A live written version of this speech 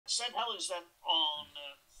St Helens then on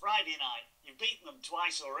Friday night. You've beaten them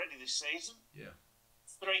twice already this season. Yeah.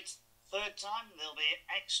 Third time they'll be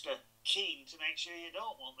extra keen to make sure you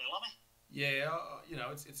don't, won't they, Lammy? Yeah,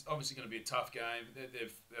 it's obviously going to be a tough game.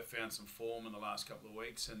 They've found some form in the last couple of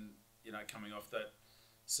weeks, and coming off that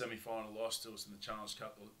semi-final loss to us in the Challenge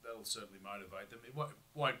Cup, that'll certainly motivate them. It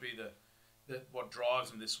won't be what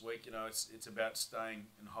drives them this week. It's about staying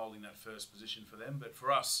and holding that first position for them. But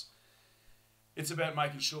for us, it's about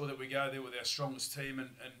making sure that we go there with our strongest team and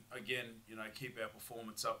again, keep our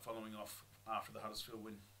performance up following off after the Huddersfield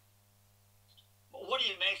win. What do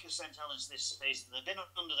you make of St Helens this season? They've been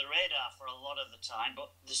under the radar for a lot of the time,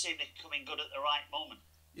 but they seem to be coming good at the right moment.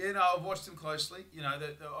 Yeah, no, I've watched them closely.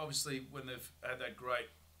 They're obviously when they've had that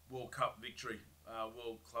great World Cup victory,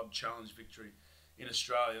 World Club Challenge victory in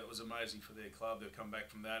Australia, it was amazing for their club. They've come back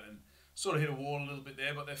from that and sort of hit a wall a little bit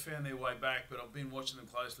there, but they've found their way back. But I've been watching them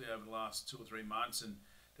closely over the last 2 or 3 months, and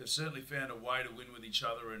they've certainly found a way to win with each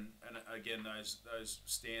other. And again, those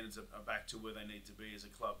standards are back to where they need to be as a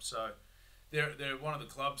club. So they're one of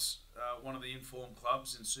the clubs, one of the informed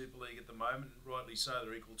clubs in Super League at the moment, and rightly so.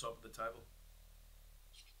 They're equal top of the table.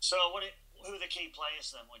 So who are the key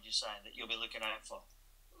players then, would you say, that you'll be looking out for?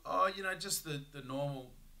 Oh, just the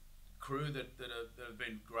normal crew that have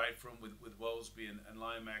been great from with Wellesby and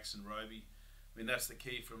Lomax and Roby. I mean, that's the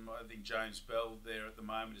key from, I think, James Bell there at the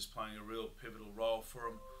moment is playing a real pivotal role for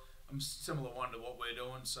them. Similar one to what we're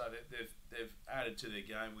doing, so they've added to their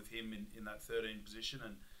game with him in that 13 position,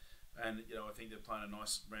 and I think they're playing a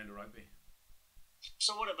nice brand of rugby.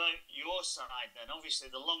 So what about your side then? Obviously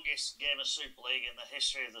the longest game of Super League in the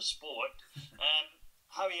history of the sport.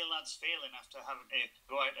 How are your lads feeling after having to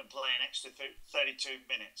go out and play an extra 32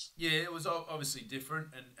 minutes? Yeah, it was obviously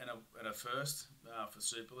different and a first for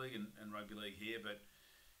Super League and Rugby League here, but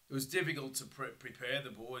it was difficult to prepare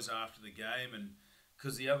the boys after the game, and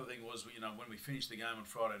because the other thing was, when we finished the game on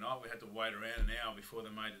Friday night, we had to wait around an hour before they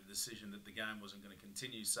made the decision that the game wasn't going to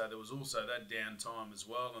continue. So there was also that downtime as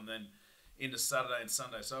well, and then into Saturday and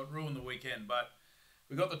Sunday. So it ruined the weekend, but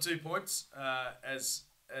we got the 2 points as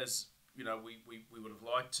we would have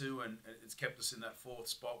liked to, and it's kept us in that 4th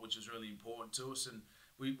spot, which is really important to us. And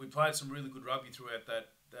we played some really good rugby throughout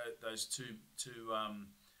those two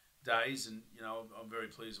days, and I'm very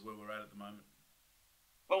pleased with where we're at the moment.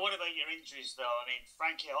 Well, what about your injuries, though? I mean,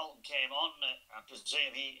 Frankie Holton came on. I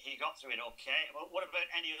presume he got through it okay. But what about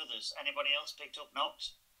any others? Anybody else picked up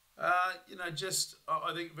knocks? I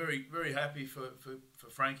think very, very happy for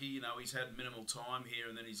Frankie. He's had minimal time here,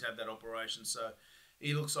 and then he's had that operation. So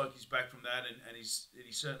he looks like he's back from that, and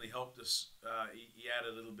he certainly helped us. He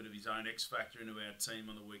added a little bit of his own X factor into our team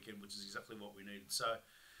on the weekend, which is exactly what we needed. So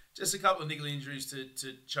just a couple of niggly injuries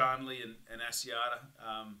to Charnley and Asiata.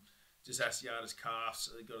 Just Asiata's calves,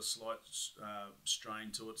 they got a slight strain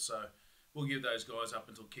to it. So we'll give those guys up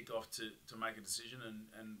until kick-off to make a decision,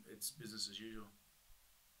 and it's business as usual.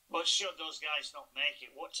 Well, should those guys not make it,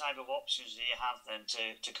 what type of options do you have then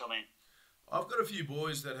to come in? I've got a few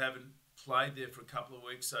boys that haven't played there for a couple of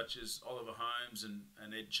weeks, such as Oliver Holmes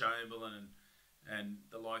and Ed Chamberlain and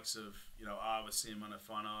the likes of, Arva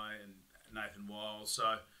Simonafani and Nathan Wiles.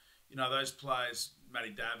 So, those players, Matty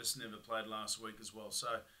Davis never played last week as well. So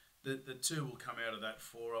the 2 will come out of that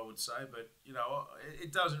 4, I would say. But,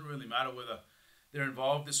 it doesn't really matter whether they're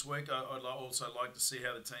involved this week. I'd also like to see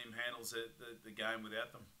how the team handles the game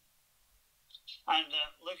without them. And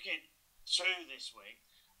looking through this week,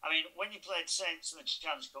 I mean, when you played Saints in the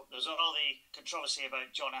Challenge Cup, there was all the controversy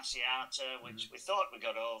about John Asiata, which we thought we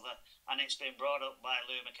got over, and it's been brought up by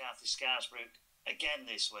Lou McCarthy-Scarsbrook again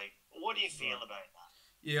this week. What do you feel about that?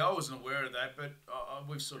 Yeah, I wasn't aware of that, but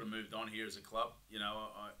we've sort of moved on here as a club.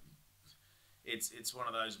 It's one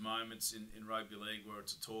of those moments in rugby league where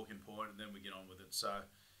it's a talking point, and then we get on with it. So,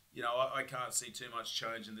 I can't see too much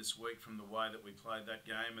change in this week from the way that we played that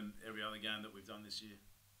game and every other game that we've done this year.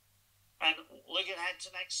 And looking ahead to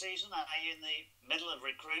next season, are you in the middle of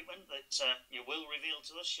recruitment that you will reveal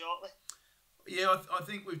to us shortly? Yeah, I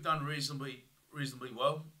think we've done reasonably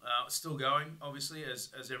well. Still going, obviously,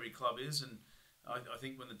 as every club is, and I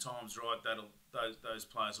think when the time's right, those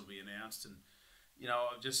players will be announced. And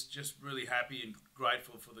I'm just really happy and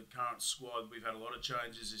grateful for the current squad. We've had a lot of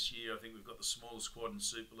changes this year. I think we've got the smallest squad in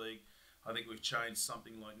Super League. I think we've changed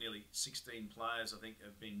something like nearly 16 players. I think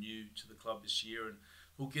have been new to the club this year, and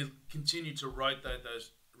we'll continue to rotate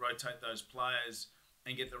those players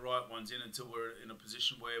and get the right ones in until we're in a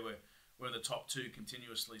position where we're in the top 2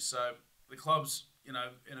 continuously. So the club's in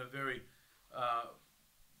a very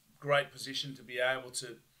great position to be able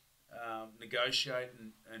to negotiate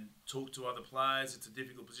and talk to other players. It's a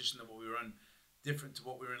difficult position that we were in, different to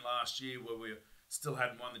what we were in last year, where we're still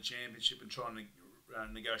hadn't won the championship and trying to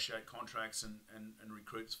negotiate contracts and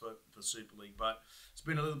recruits for Super League. But it's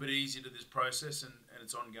been a little bit easier to this process, and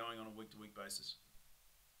it's ongoing on a week-to-week basis.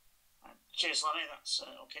 Cheers, Lammy. That's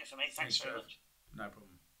okay for me. Thanks very much. No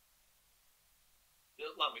problem.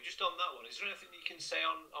 Lammy, just on that one, is there anything you can say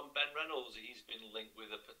on Ben Reynolds? He's been linked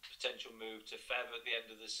with a potential move to Fev at the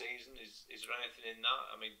end of the season. Is there anything in that?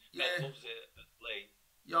 I mean, Ben loves it at Lee.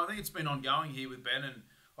 Yeah, I think it's been ongoing here with Ben, and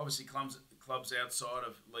obviously clubs outside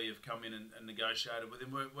of Lee have come in and negotiated with him.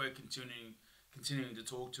 We're continuing to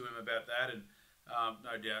talk to him about that, and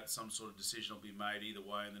no doubt some sort of decision will be made either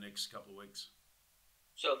way in the next couple of weeks.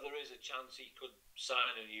 So there is a chance he could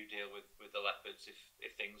sign a new deal with the Leopards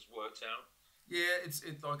if things worked out? Yeah, it's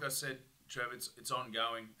like I said, Trev. It's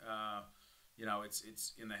ongoing.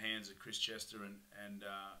 It's in the hands of Chris Chester and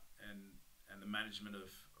the management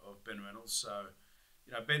of Ben Reynolds. So,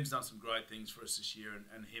 Ben's done some great things for us this year,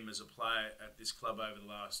 and him as a player at this club over the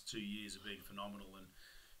last 2 years have been phenomenal. And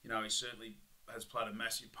he certainly has played a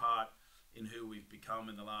massive part in who we've become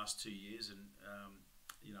in the last 2 years. And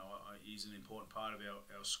he's an important part of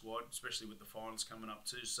our squad, especially with the finals coming up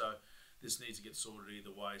too. So this needs to get sorted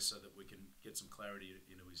either way so that we can get some clarity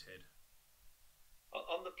into his head.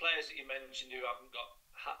 On the players that you mentioned who haven't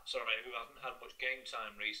had much game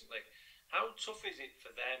time recently, how tough is it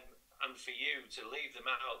for them and for you to leave them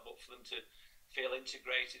out, but for them to feel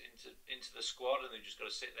integrated into the squad, and they've just got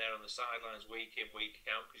to sit there on the sidelines week in, week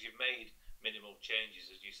out, because you've made minimal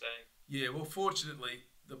changes, as you say? Yeah, well, fortunately,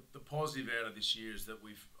 the positive out of this year is that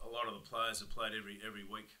a lot of the players have played every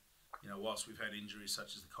week. Whilst we've had injuries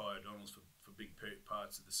such as the Kai O'Donnells for big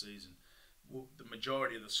parts of the season, the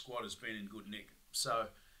majority of the squad has been in good nick. So,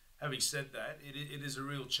 having said that, it is a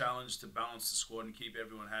real challenge to balance the squad and keep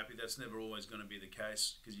everyone happy. That's never always going to be the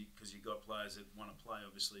case because you've got players that want to play,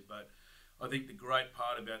 obviously. But I think the great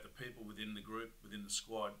part about the people within the group, within the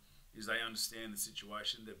squad, is they understand the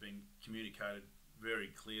situation. They've been communicated very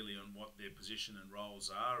clearly on what their position and roles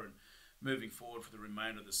are, and moving forward for the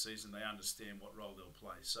remainder of the season, they understand what role they'll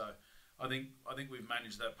play. So I think we've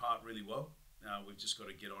managed that part really well. We've just got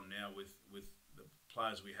to get on now with the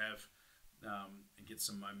players we have and get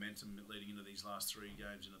some momentum leading into these last 3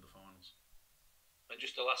 games into the finals. And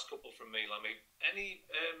just the last couple from me, Lammy. Any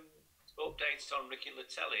updates on Ricky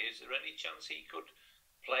Latelli? Is there any chance he could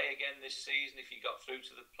play again this season if he got through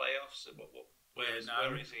to the playoffs? Where is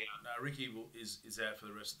he at? No, Ricky is out for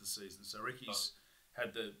the rest of the season. So Ricky's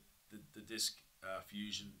had the disc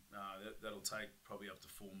fusion. That'll take probably up to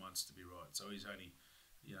 4 months to be right. So he's only,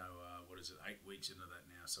 8 weeks into that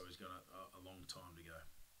now. So he's got a long time to go.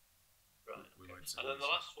 Right. And then the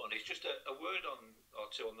last one is just a word or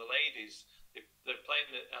two on the ladies. They're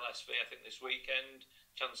playing at LSV, I think, this weekend.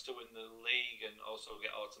 Chance to win the league and also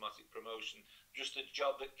get automatic promotion. Just the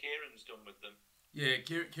job that Kieran's done with them. Yeah,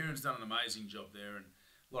 Kieran's done an amazing job there, and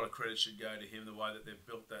a lot of credit should go to him, the way that they've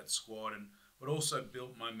built that squad, but also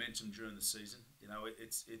built momentum during the season.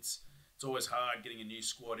 It's always hard getting a new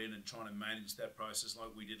squad in and trying to manage that process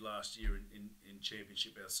like we did last year in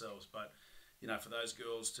Championship ourselves. But for those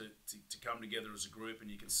girls to come together as a group,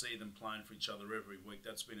 and you can see them playing for each other every week,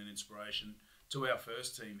 that's been an inspiration to our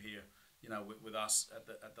first team here. With us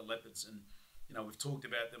at the Leopards, and we've talked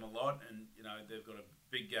about them a lot, and they've got a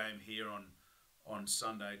big game here on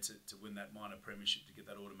Sunday to win that minor premiership to get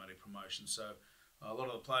that automatic promotion. So a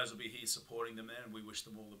lot of the players will be here supporting them there, and we wish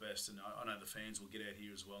them all the best. And I know the fans will get out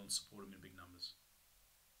here as well and support them in big numbers.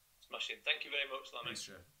 Smashing. Thank you very much, Lammy. Thanks,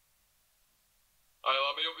 Joe. Hi,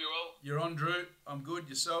 Lammy. Hope you're well. You're on, Drew. I'm good.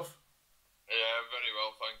 Yourself? Yeah, very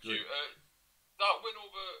well, thank you. That win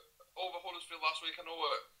over Huddersfield last week, I know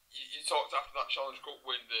you talked after that Challenge Cup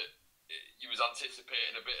win that you was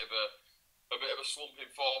anticipating a bit of a slump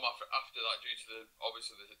in form after that due to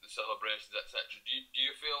the celebrations, etc. Do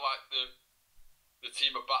you feel like the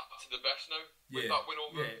team are back to the best now with that win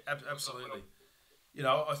over? Yeah, absolutely.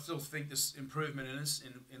 I still think there's improvement in us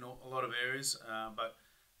in a lot of areas, but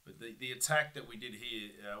the attack that we did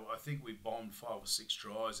here, I think we bombed 5 or 6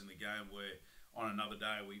 tries in the game where on another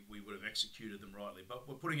day we would have executed them rightly. But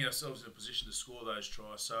we're putting ourselves in a position to score those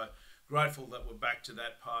tries. So grateful that we're back to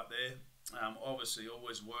that part there. Obviously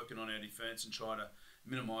always working on our defence and trying to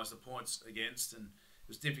minimise the points against. And it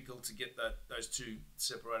was difficult to get those 2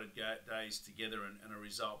 separated days together and a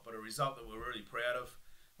result. But a result that we're really proud of.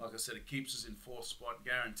 Like I said, it keeps us in 4th spot,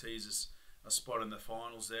 guarantees us a spot in the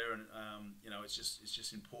finals there. And, it's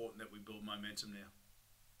just important that we build momentum now.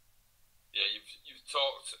 Yeah, you've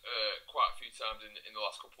talked quite a few times in the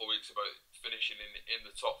last couple of weeks about finishing in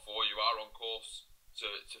the top 4. You are on course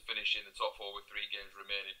to finish in the top 4 with 3 games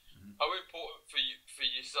remaining. Mm-hmm. How important for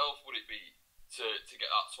yourself would it be to get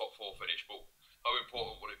that top 4 finish? But how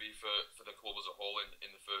important would it be for the club as a whole in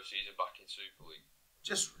the first season back in Super League?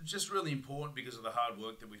 Just really important because of the hard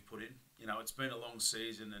work that we've put in. You know, it's been a long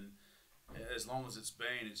season, and as long as it's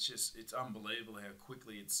been, it's unbelievable how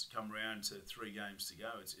quickly it's come around to 3 games to go.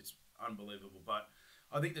 It's unbelievable. But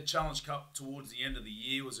I think the Challenge Cup towards the end of the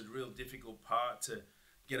year was a real difficult part to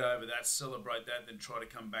get over that, celebrate that, then try to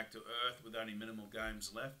come back to earth with only minimal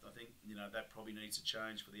games left. I think, you know, that probably needs to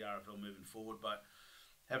change for the RFL moving forward. But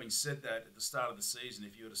having said that, at the start of the season,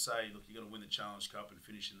 if you were to say, look, you're going to win the Challenge Cup and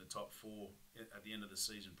finish in the top 4 at the end of the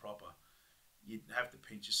season proper, you'd have to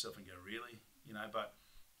pinch yourself and go, really? You know, but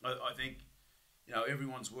I think, you know,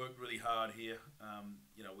 everyone's worked really hard here.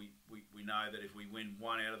 You know, we know that if we win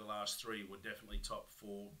 1 out of the last 3, we're definitely top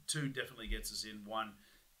 4. 2 definitely gets us in. 1,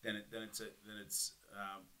 then it's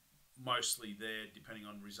mostly there, depending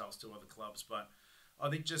on results to other clubs. But I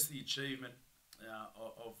think just the achievement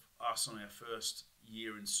of us on our first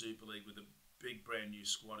year in Super League with a big brand new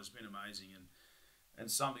squad has been amazing, and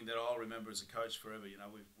something that I'll remember as a coach forever. You know,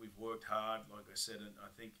 we've worked hard, like I said, and I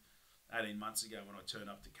think 18 months ago when I turned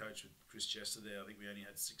up to coach with Chris Chester there, I think we only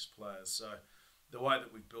had 6 players. So the way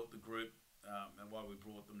that we've built the group and why we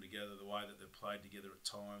brought them together, the way that they've played together at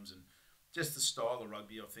times, and just the style of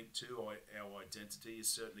rugby, I think too, our identity is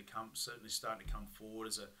certainly starting to come forward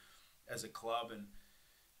as a club, and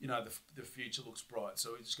you know the future looks bright.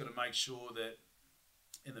 So we just got to make sure that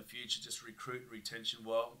in the future, just recruit retention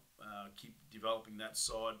well, keep developing that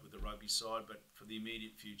side with the rugby side, but for the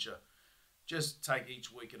immediate future, just take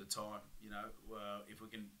each week at a time. You know, if we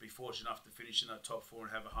can be fortunate enough to finish in that top 4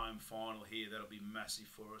 and have a home final here, that'll be massive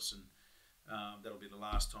for us, and that'll be the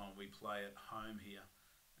last time we play at home here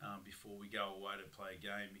before we go away to play a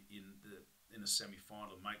game in the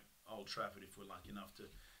semi-final, make Old Trafford if we're lucky enough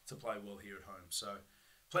to play well here at home. So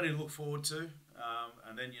plenty to look forward to,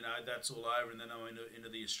 and then, you know, that's all over, and then I'm into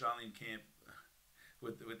the Australian camp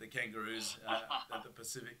with the Kangaroos at the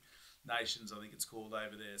Pacific Nations, I think it's called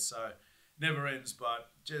over there. So never ends, but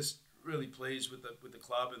just really pleased with the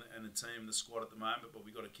club and the team, the squad at the moment. But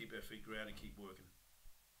we've got to keep our feet ground and keep working.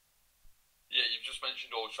 Yeah, you've just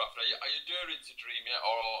mentioned Old Trafford. Are you daring to dream yet?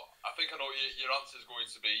 Or I think I know your answer is going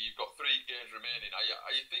to be you've got 3 games remaining.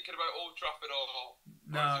 Are you thinking about Old Trafford or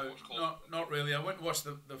no, not really. I went and watched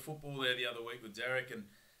the football there the other week with Derek,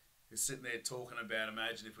 and he's sitting there talking about,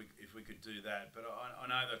 imagine if we could do that. But I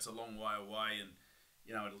know that's a long way away, and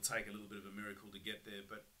you know it'll take a little bit of a miracle to get there.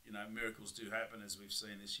 But you know miracles do happen, as we've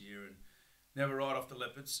seen this year, and never right off the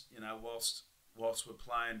leopards. You know, whilst we're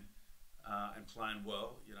playing and playing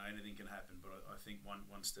well, you know anything can happen. But I think one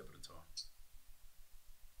step at a time.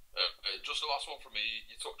 Just the last one from me.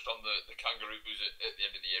 You touched on the Kangaroos at the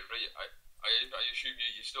end of the year. I assume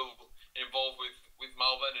you're still involved with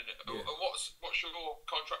Malvern, and Yeah. what's your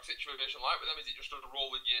contract situation like with them? Is it just a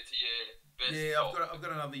rolling year to year basis? Yeah, I've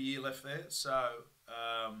got another year left there. So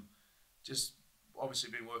just obviously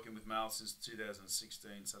been working with Mal since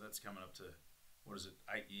 2016. So that's coming up to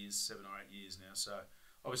 7 or 8 years now. So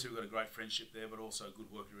obviously we've got a great friendship there, but also a good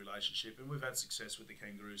working relationship, and we've had success with the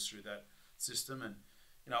Kangaroos through that system. And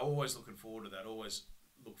you know, always looking forward to that. Always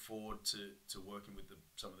look forward to working with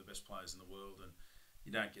some of the best players in the world, and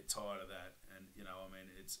you don't get tired of that. And you know, I mean,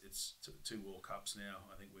 it's 2 World Cups now.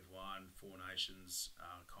 I think we've won 4 Nations,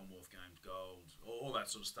 Commonwealth Games gold, all that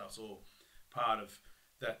sort of stuff's all part of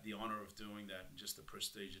that, the honour of doing that, and just the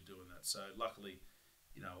prestige of doing that. So luckily,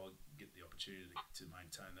 you know, I'll get the opportunity to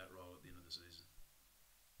maintain that role at the end of the season.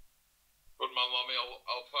 Good man, Lammy.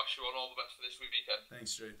 I'll pass you on. All the best for this weekend.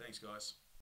 Thanks, Drew. Thanks, guys.